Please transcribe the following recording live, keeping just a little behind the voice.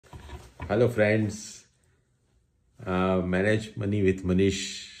Hello friends, Manage Money with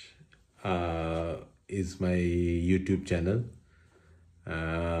Manish is my YouTube channel.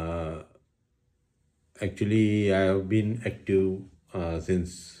 Uh, Actually, I have been active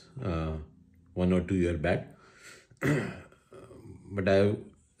since 1 or 2 years back, but I have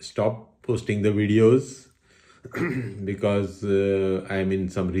stopped posting the videos because I am in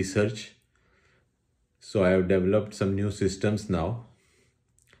some research. So I have developed some new systems now.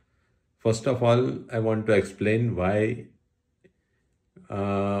 First of all, I want to explain why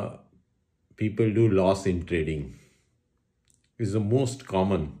people do loss in trading. It's the most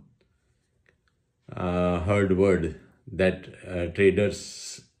common heard word that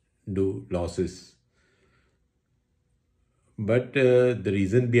traders do losses. But the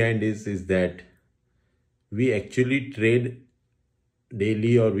reason behind this is that we actually trade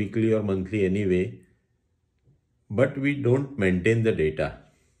daily or weekly or monthly anyway, but we don't maintain the data.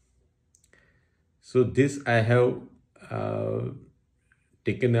 So this I have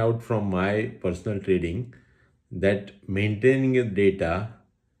taken out from my personal trading, that maintaining the data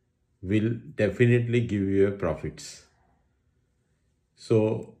will definitely give you a profits.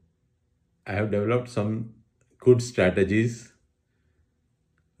 So I have developed some good strategies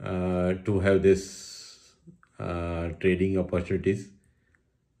to have this trading opportunities.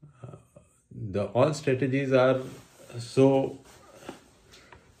 All strategies are so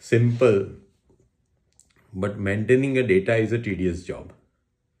simple, but maintaining a data is a tedious job.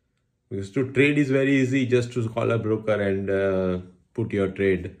 Because to trade is very easy, just to call a broker and put your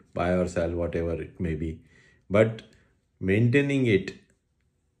trade, buy or sell, whatever it may be. But maintaining it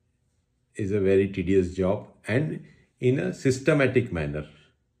is a very tedious job and in a systematic manner.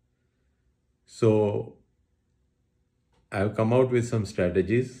 So I have come out with some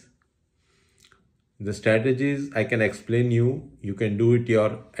strategies. The strategies I can explain you. You can do it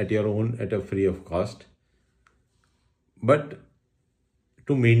at your own at a free of cost. But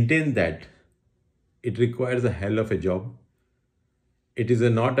to maintain that, it requires a hell of a job. It is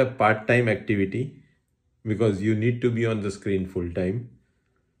not a part-time activity because you need to be on the screen full time.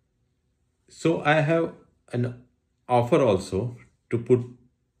 So I have an offer also to put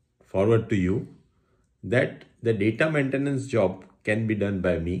forward to you, that the data maintenance job can be done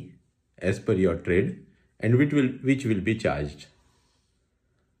by me as per your trade, and which will be charged.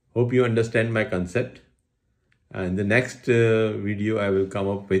 Hope you understand my concept. And the next video I will come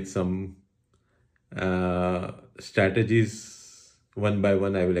up with some strategies one by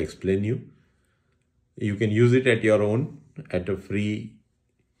one. I will explain you. You can use it at your own at a free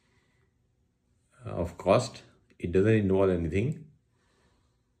of cost. It doesn't involve anything.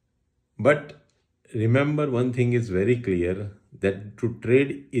 But remember, one thing is very clear, that to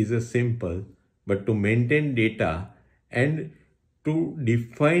trade is a simple, but to maintain data and to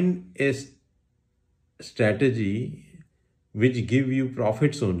define a strategy which give you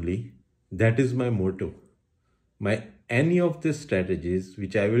profits only, that is my motto. Any of these strategies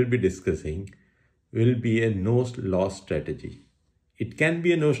which I will be discussing will be a no loss strategy. It can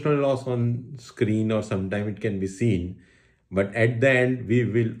be a notional loss on screen, or sometime it can be seen, but at the end we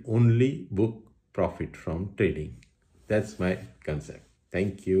will only book profit from trading. That's my concept.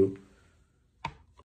 Thank you.